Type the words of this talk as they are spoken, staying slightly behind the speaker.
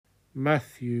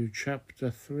Matthew chapter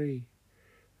 3,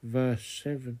 verse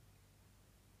 7.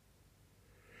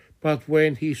 But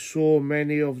when he saw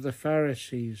many of the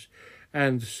Pharisees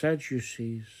and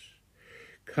Sadducees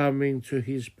coming to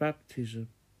his baptism,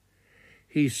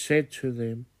 he said to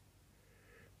them,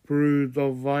 Brood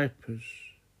of vipers,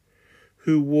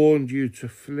 who warned you to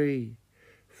flee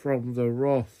from the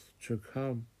wrath to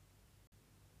come?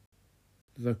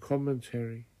 The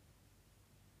commentary.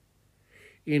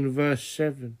 In verse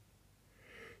 7,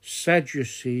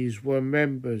 Sadducees were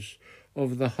members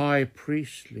of the high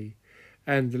priestly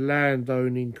and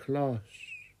land-owning class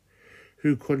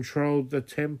who controlled the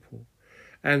temple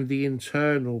and the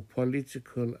internal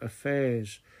political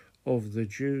affairs of the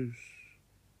Jews.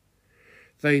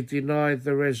 They denied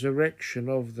the resurrection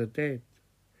of the dead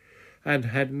and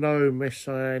had no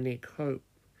messianic hope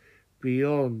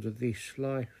beyond this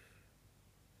life.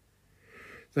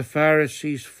 The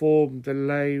Pharisees formed a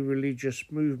lay religious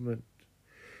movement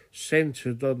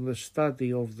centered on the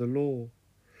study of the law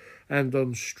and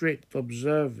on strict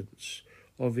observance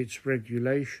of its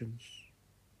regulations.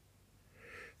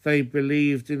 They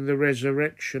believed in the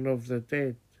resurrection of the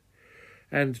dead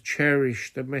and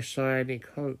cherished a messianic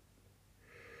hope,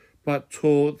 but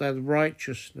taught that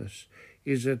righteousness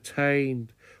is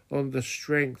attained on the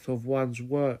strength of one's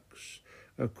works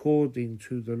according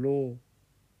to the law,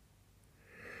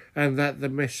 and that the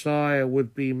Messiah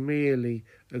would be merely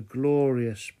a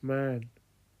glorious man.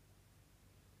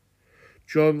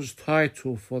 John's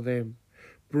title for them,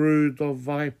 Brood of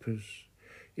Vipers,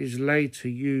 is later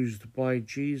used by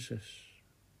Jesus.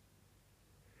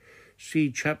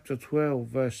 See chapter 12,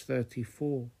 verse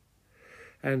 34,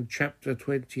 and chapter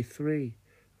 23,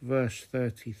 verse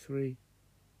 33.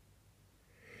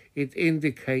 It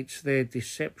indicates their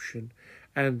deception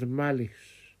and malice,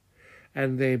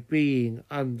 and their being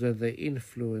under the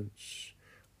influence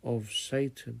of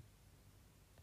Satan.